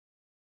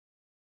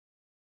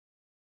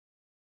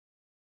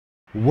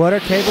What are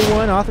Cable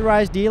One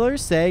authorized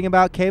dealers saying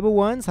about Cable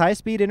One's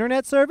high-speed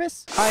internet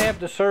service? I have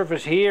the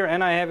service here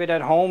and I have it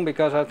at home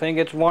because I think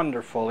it's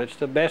wonderful. It's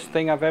the best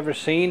thing I've ever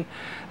seen.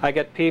 I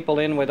get people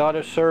in with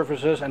other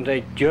services and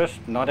they're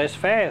just not as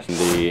fast.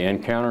 The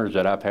encounters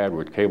that I've had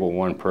with Cable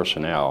One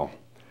personnel,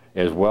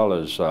 as well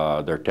as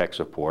their tech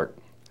support,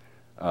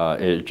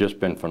 it's just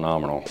been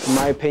phenomenal. In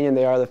my opinion,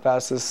 they are the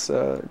fastest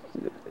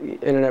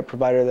internet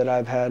provider that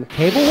I've had.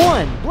 Cable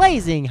One,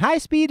 blazing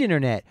high-speed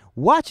internet.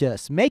 Watch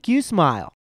us make you smile.